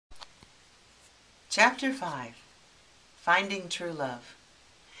Chapter 5. Finding True Love.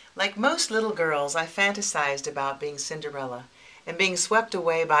 Like most little girls, I fantasized about being Cinderella and being swept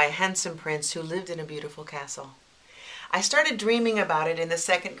away by a handsome prince who lived in a beautiful castle. I started dreaming about it in the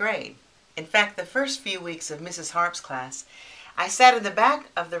second grade. In fact, the first few weeks of Mrs. Harp's class, I sat in the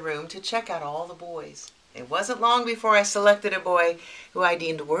back of the room to check out all the boys. It wasn't long before I selected a boy who I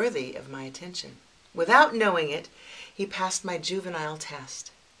deemed worthy of my attention. Without knowing it, he passed my juvenile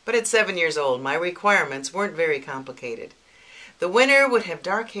test. But at 7 years old, my requirements weren't very complicated. The winner would have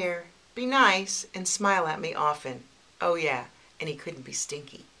dark hair, be nice, and smile at me often. Oh yeah, and he couldn't be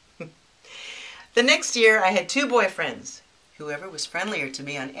stinky. The next year, I had 2 boyfriends. Whoever was friendlier to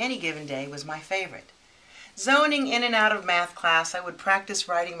me on any given day was my favorite. Zoning in and out of math class, I would practice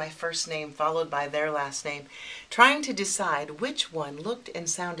writing my first name followed by their last name, trying to decide which one looked and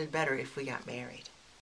sounded better if we got married.